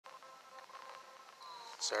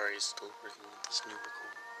Sorry, still working with this new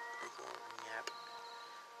recording app.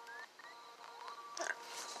 There.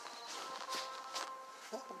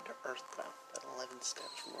 Welcome to Earthbound, at 11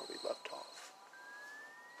 steps from where we left off.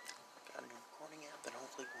 Got a new recording app that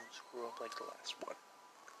hopefully won't screw up like the last one.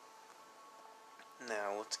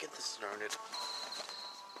 Now, let's get this started.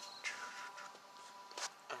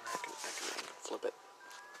 I can flip it.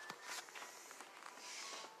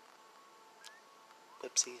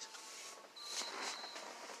 Whoopsies.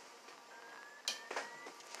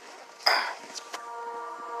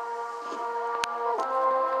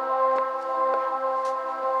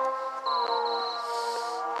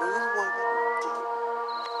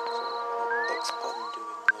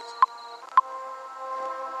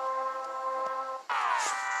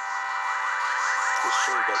 This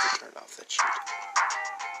sure doesn't turn off that shit.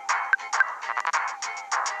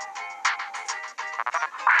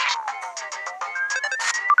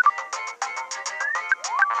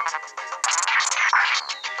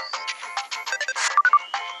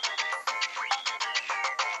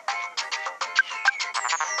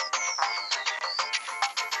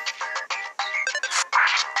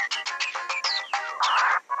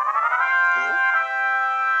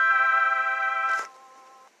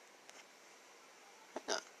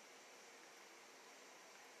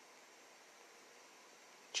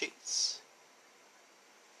 Jeez.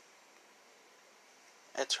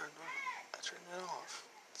 I turned it off.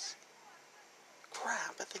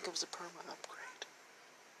 Crap, I think it was a perma upgrade.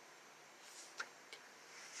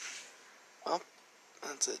 Well,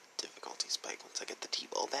 that's a difficulty spike once I get the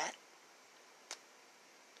T-ball bat.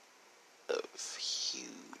 Of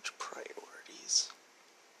huge priorities.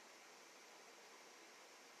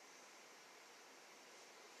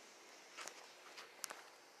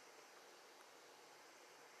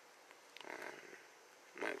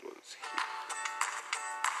 Might as well see.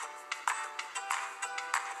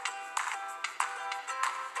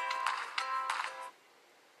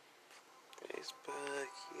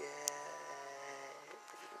 Facebook, yeah.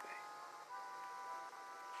 Anyway.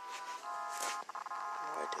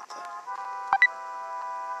 Oh, I did that.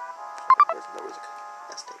 There was a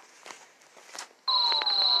mistake.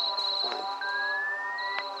 Fine.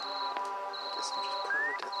 Guess I'm just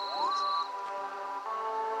permanent at these.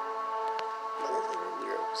 But I think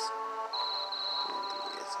earlier I was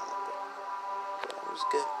but it was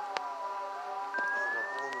good. The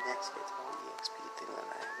whole next gets all EXP thing that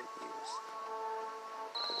I haven't used.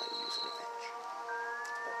 I might use it eventually.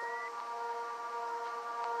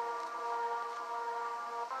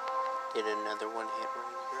 Did another one hit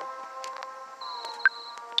right here?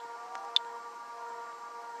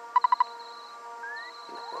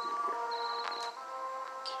 No problem here.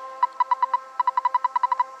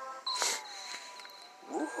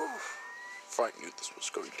 Woohoo! If I knew this was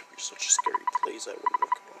going to be such a scary place, I wouldn't have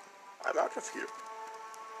come on. I'm out of here.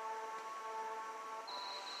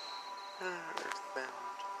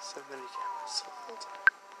 Earthbound. So many cameras sold.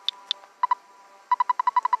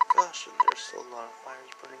 Gosh, and there's still a lot of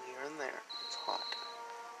fires burning here and there. It's hot.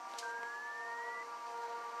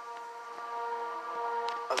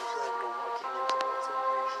 I was walking into those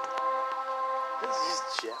information. This is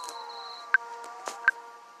Jeff.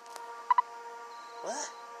 What?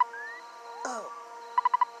 Oh.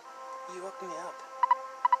 You woke me up.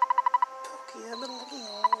 Pokey, I've been looking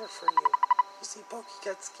all over for you. You see, Pokey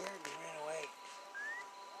got scared and ran away.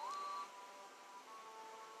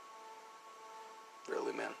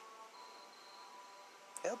 Really, man?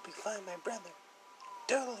 Help me find my brother.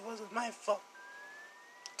 Totally wasn't my fault.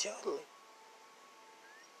 Totally.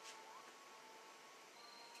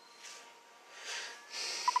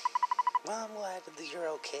 Well, I'm glad that you're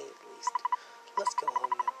okay at least. Let's go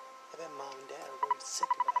home now. I bet Mom and Dad are very sick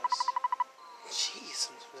of us. Jeez,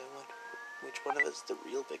 sometimes I wonder which one of us is the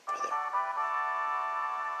real big brother.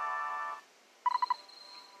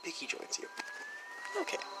 Picky joins you.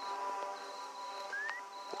 Okay.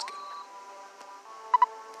 Let's go.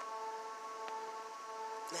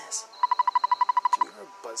 Ness, do you hear a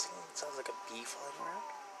buzzing? It sounds like a bee flying around.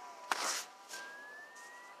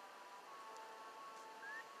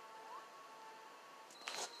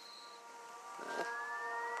 No.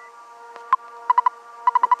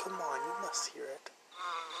 Oh, come on, you must hear it.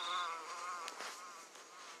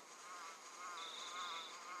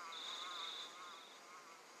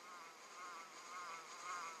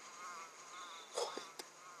 What?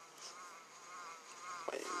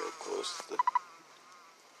 Why didn't you go close to the...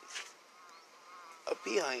 A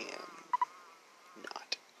bee I am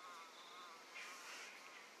not.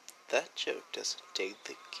 That joke doesn't take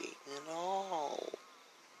the game at all.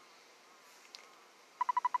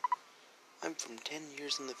 I'm from 10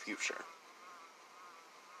 years in the future.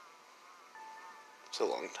 a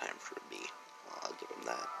long time for me. I'll give him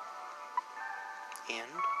that.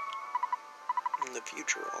 And in the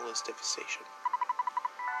future, all is devastation.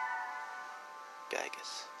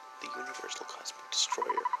 Gygas, the universal cosmic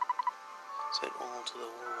destroyer, sent all to the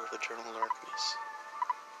hole of eternal darkness.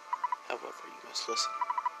 However, you must listen.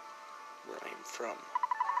 Where I am from,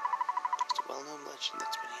 there's a well-known legend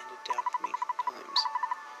that's been handed down from ancient times.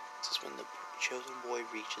 It says when the chosen boy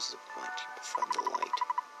reaches the point, he will find the light.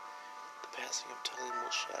 The passing of time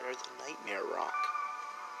will shatter the Nightmare Rock.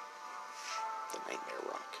 The Nightmare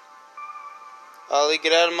Rock. Ollie,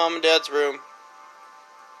 get out of Mom and Dad's room.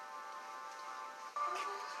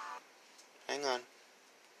 Hang on.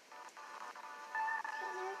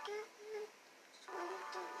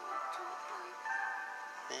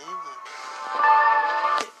 Hang on.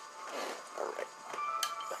 Alright.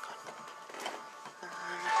 Back on.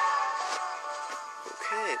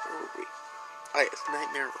 Okay, where were we? Oh yes,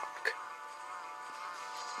 Nightmare Rock.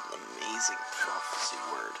 An amazing prophecy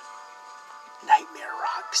word. Nightmare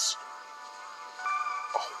Rocks.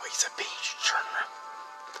 Always a page turner.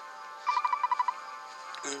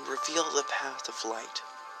 And reveal the path of light.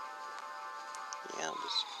 Yeah, I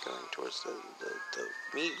was going towards the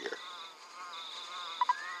meteor.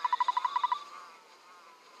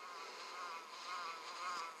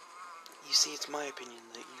 You see, it's my opinion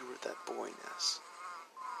that you were that boy, Ness.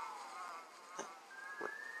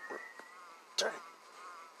 Turn it.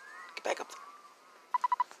 Get back up there.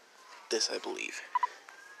 This, I believe.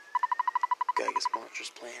 Gygas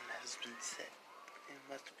Monster's plan has been set. It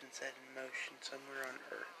must have been set in motion somewhere on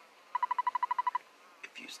Earth.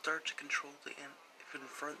 If you start to confront the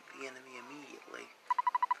enemy immediately,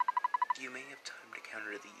 you may have time to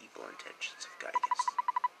counter the evil intentions of Gygas.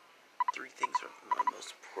 3 things are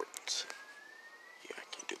most important. Yeah, I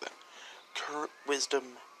can't do that.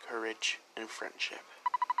 Wisdom, courage, and friendship.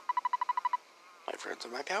 My friends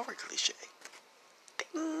are my power cliche.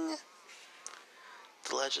 Ding!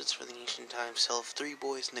 The legends from the ancient times tell of 3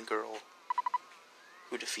 boys and a girl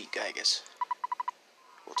who defeat Gygas.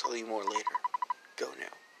 We'll tell you more later. Go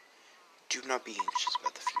now. Do not be anxious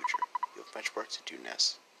about the future. You have much work to do,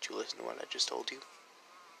 Ness. Did you listen to what I just told you?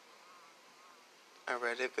 I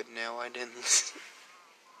read it, but no, I didn't listen.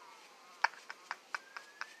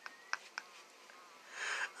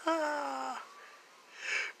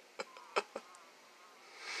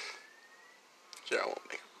 Sure, I won't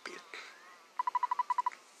make it repeat it.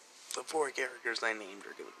 The 4 characters I named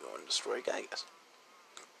are going to go and destroy Gygas.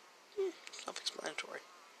 Self-explanatory.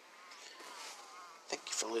 Thank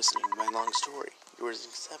you for listening to my long story. You were as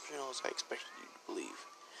exceptional as I expected you to believe.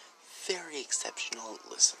 Very exceptional at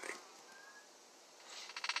listening.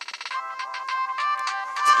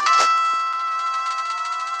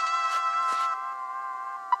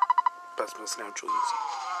 Buzz now joins you.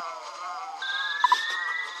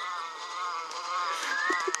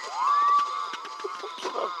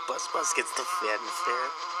 Buzz gets the fanfare.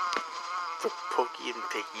 For Pokey and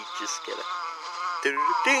Piggy just get a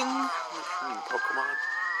ding from Pokemon.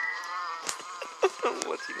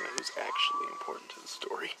 Let's see who's actually important to the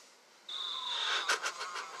story.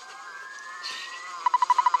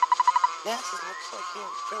 Ness, it looks like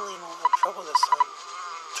you're really in a lot of trouble this time.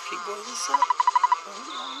 3 boys, he said? I'm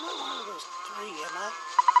not one of those 3, am I?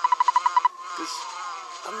 Because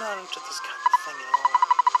I'm not into this kind of thing at all.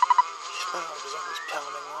 My heart is always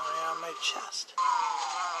pounding away on my chest.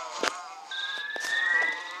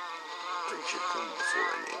 Bring your gun before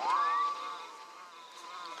I name it.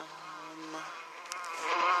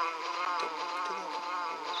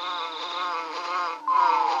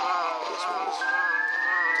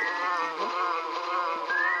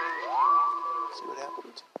 See what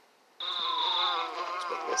happened? That's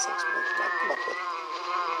what the best explanation I come up with.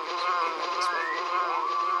 So we'll go this way.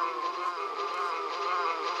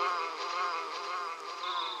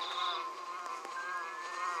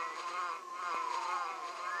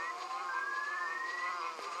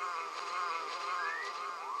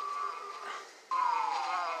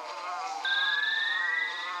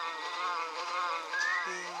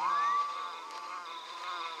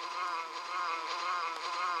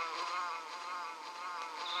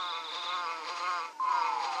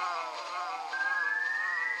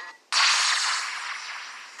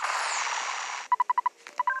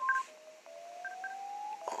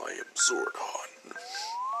 I am Zordon.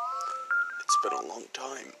 It's been a long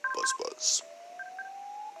time, Buzz.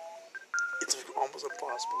 It's almost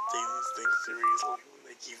impossible to take these things seriously when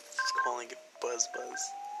they keep calling it Buzz.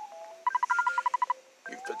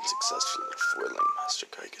 You've been successful at foiling Master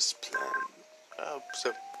Gygas' plan.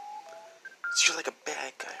 So you're like a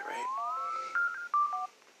bad guy, right?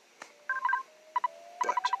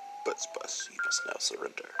 But Bus, you must now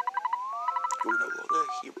surrender. You are no longer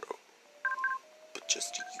a hero, but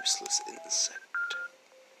just a useless insect.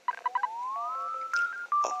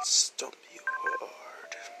 I'll stomp you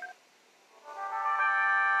hard.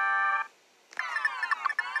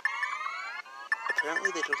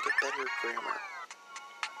 Apparently they don't get better at grammar.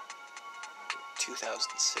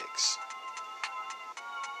 2006.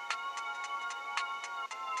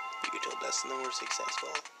 You told us no more successful.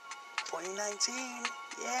 2019,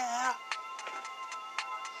 yeah.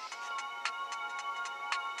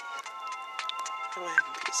 How do I have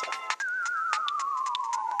a PSI?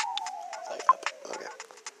 Light up. Okay.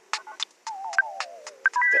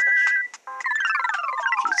 Finish.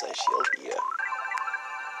 PSI shield, yeah.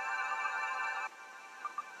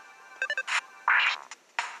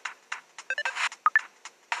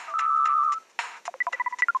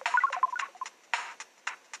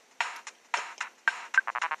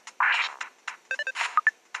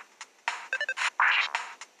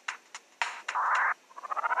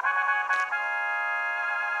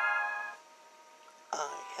 I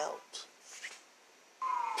helped.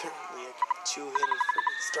 Apparently I got two-headed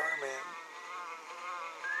freaking Starman.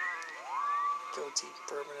 Goatee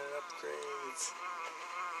permanent upgrades.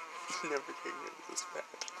 Never getting rid of this bad.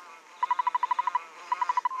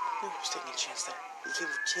 No, I was taking a chance there. He came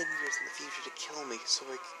for 10 years in the future to kill me, so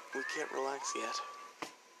we can't relax yet.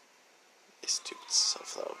 His stupid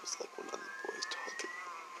self-thought was like one of the boys talking.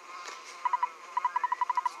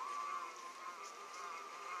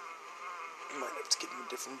 I might have to give him a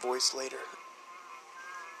different voice later.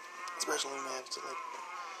 Especially when I have to, like,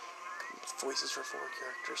 voices for 4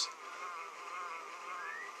 characters.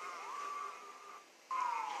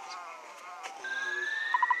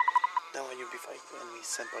 Now when you'll be fighting enemies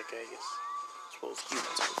sent by Gagus, as well as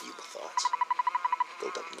humans with evil thoughts,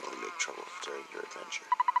 they'll definitely make trouble during your adventure.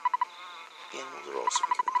 Animals are also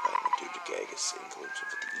becoming violent due to Gagus' influence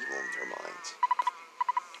with the evil in their minds.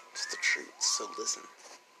 It's the truth, so listen.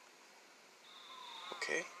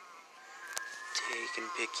 Okay? Take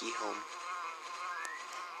and pick ye home.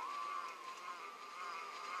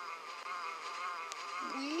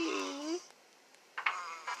 Wee!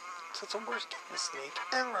 That's the worst game of Snake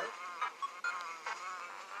ever.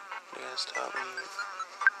 You gotta stop me.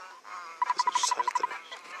 Because I just had it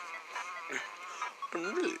there.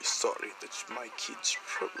 I'm really sorry that my kids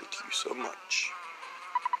troubled you so much.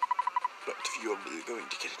 But if you're really going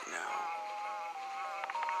to get it now...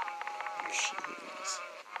 Jeez.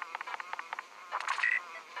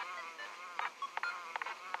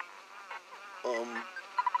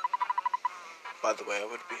 By the way, I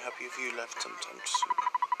would be happy if you left sometime soon.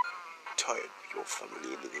 Tired of your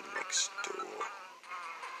family living next door.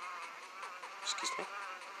 Excuse me?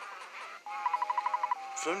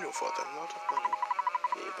 I've loaned your father a lot of money.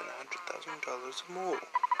 Even $100,000 or more.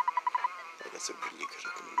 I guess it really could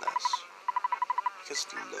have been less. Because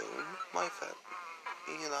alone, my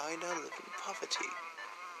family and I now live in poverty.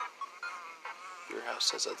 Your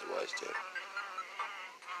house says otherwise, dear.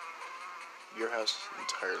 Your house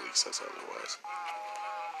entirely says otherwise.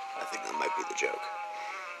 I think that might be the joke.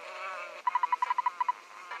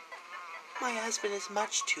 My husband is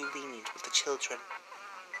much too lenient with the children.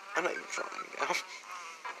 I'm not even trying now.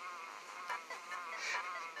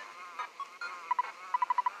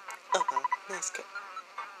 Oh well, nice guy.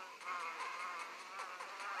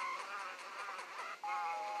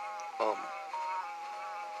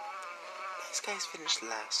 Nice guys finished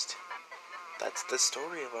last. That's the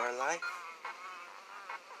story of our life.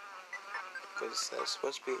 Was that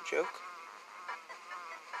supposed to be a joke?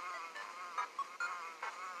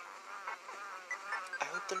 I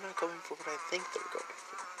hope they're not going for what I think they're going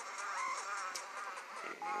for.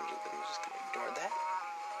 I'm just gonna ignore that.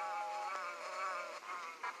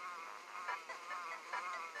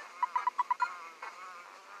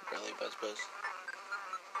 Really, Buzz Buzz?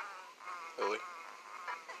 Really?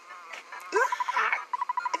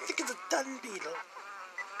 I think it's a dung beetle.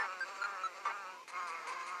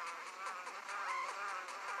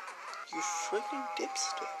 You friggin'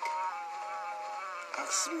 dipstick. I'll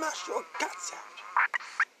smash your guts out.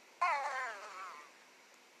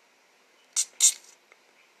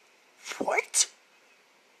 What?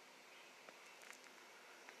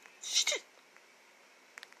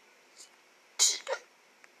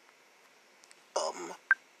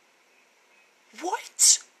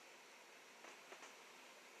 What?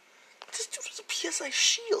 This dude was a PSI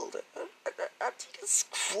shield. I didn't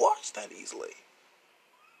squash that easily.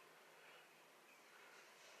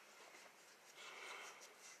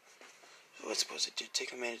 I suppose it did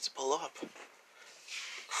take a minute to pull up.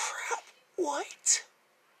 Crap. What?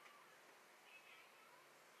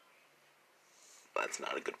 That's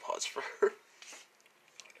not a good pause for her.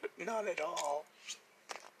 Not at all.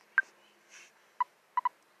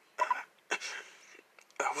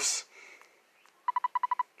 That was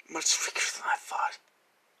much quicker than I thought.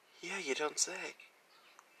 Yeah, you don't say.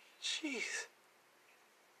 Jeez.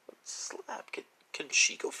 Slap. Can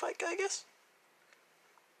she go fight, I guess?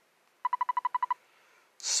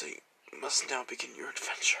 So you must now begin your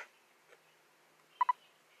adventure.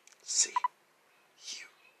 See, you.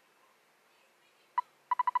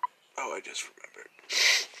 Oh, I just remembered.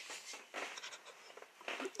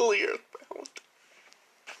 Really Earthbound.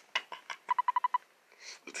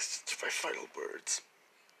 Listen to my final words.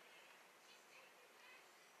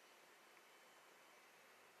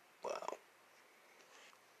 Wow.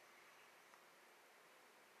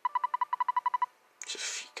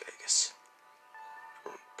 Jafika, I guess.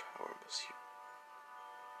 Your own power must you.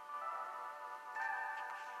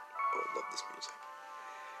 Oh, I love this music.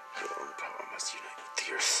 Your own power must unite with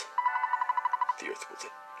the earth. The earth will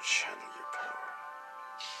then channel your power.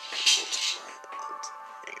 Multiply and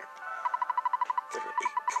anger. There are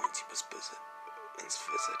 8 points you must visit.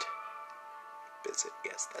 Visit,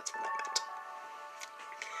 yes, that's what I meant.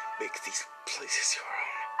 Make these places your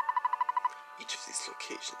own. Each of these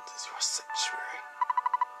locations is your sanctuary.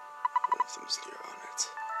 One of them is near on it.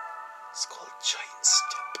 It's called Giant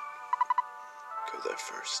Step. Go there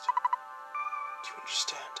first. Do you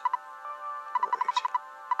understand? Right.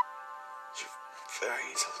 You're very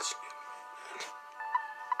intelligent.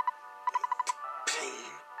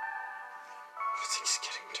 Pain. Everything's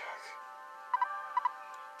getting dark.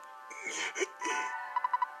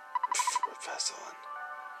 Before I pass on,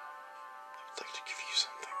 I would like to give you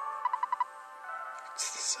something. It's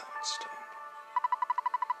the Sound Stone.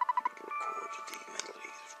 You would record the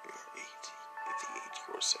melodies of your 8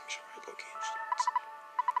 your sanctuary locations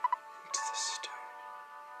into the stone.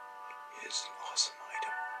 It is an awesome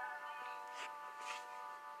item.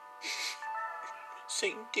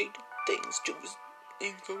 Saying dated things to his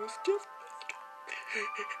infamous deathbed.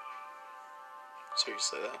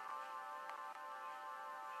 Seriously though.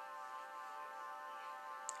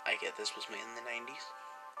 I get this was made in the 90s.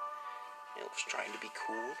 It was trying to be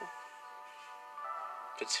cool.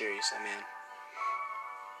 But seriously, man.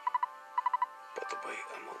 By the way,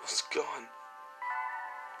 I'm almost gone.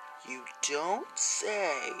 You don't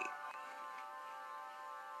say.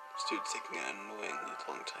 This dude's taking an annoyingly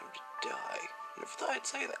long time to die. Never thought I'd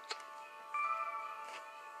say that.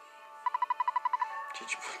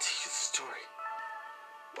 Did you want to hear the story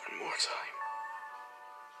one more time?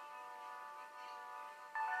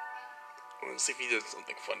 I want to see if he does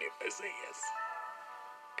something funny if I say yes.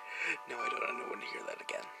 No, I don't want to hear that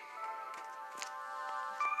again.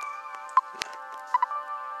 No.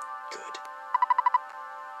 Good.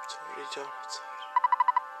 It's already done outside.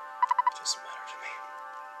 It doesn't matter to me.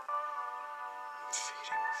 I'm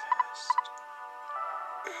fading fast.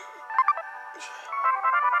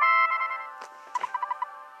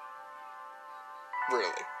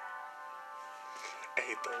 Really? I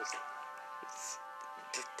hate those. It's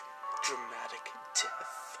dramatic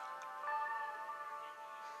death.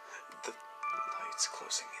 The light's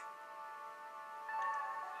closing in.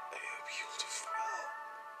 I hope you'll do well.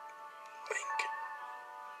 Wink.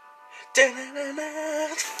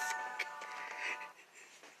 Da-na-na-na.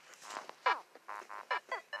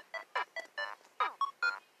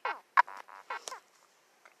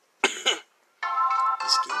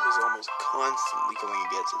 This game is almost constantly going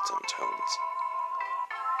against its own tones.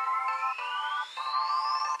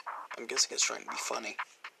 I'm guessing it's trying to be funny.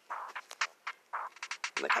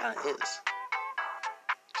 And it kind of is.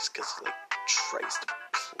 Just because it, tries to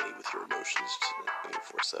play with your emotions to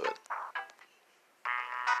 24/7.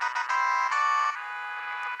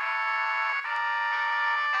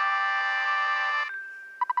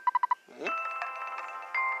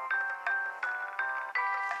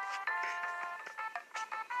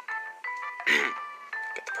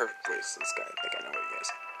 Got the perfect voice for this guy. I think I know what he is.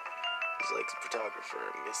 He's like a photographer,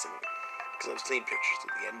 I'm guessing. Because I've seen pictures of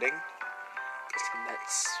the ending. And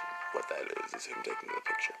that's what that is him taking the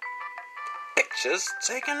picture. Pictures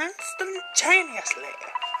taken instantaneously.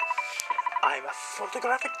 I'm a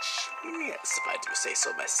photographic genius, if I do say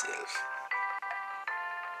so myself.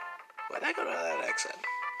 Why'd I go to that accent?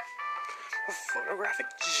 A photographic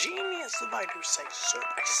genius, if I do say so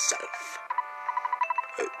myself.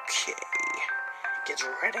 Okay. Get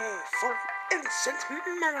ready for instant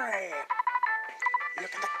memory.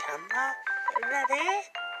 Look at the camera. Ready?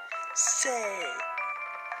 Say.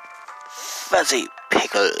 Fuzzy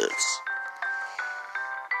pickles.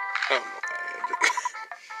 Oh my.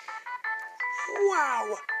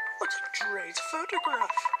 Wow, what a great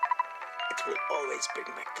photograph. It will always bring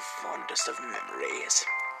back the fondest of memories.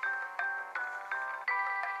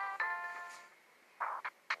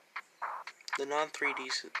 The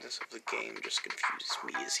non-3Dness of the game just confuses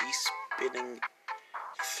me. Is he spinning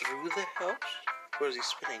through the house, or is he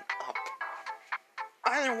spinning up?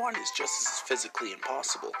 Either one is just as physically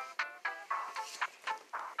impossible.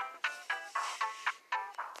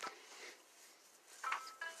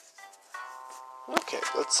 Okay,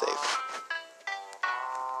 let's save.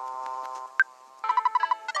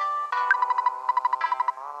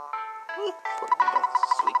 Ooh, $41,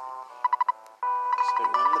 sweet. Let's go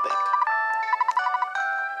in the bank.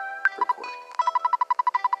 Record.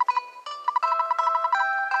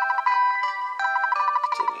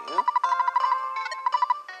 Continue.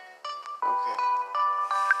 Okay.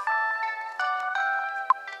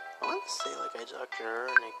 I want to say like I talked to her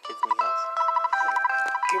and it gives me health.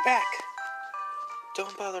 You're back.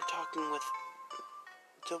 Don't bother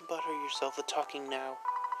yourself with talking now.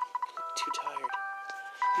 You look too tired.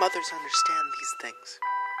 Mothers understand these things.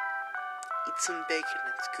 Eat some bacon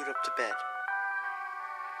and scoot up to bed.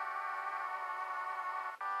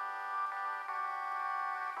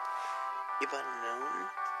 If I'd known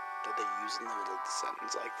that they use in the middle of the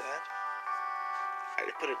sentence like that, I'd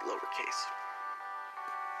have put it lowercase.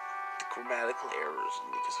 The grammatical errors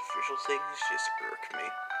in these official things just irk me.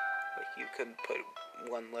 Like, you couldn't put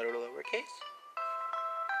one letter lowercase?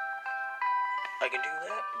 I can do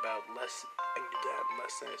that in less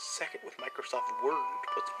than a second with Microsoft Word.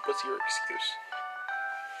 What's your excuse?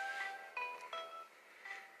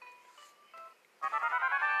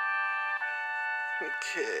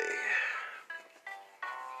 Okay.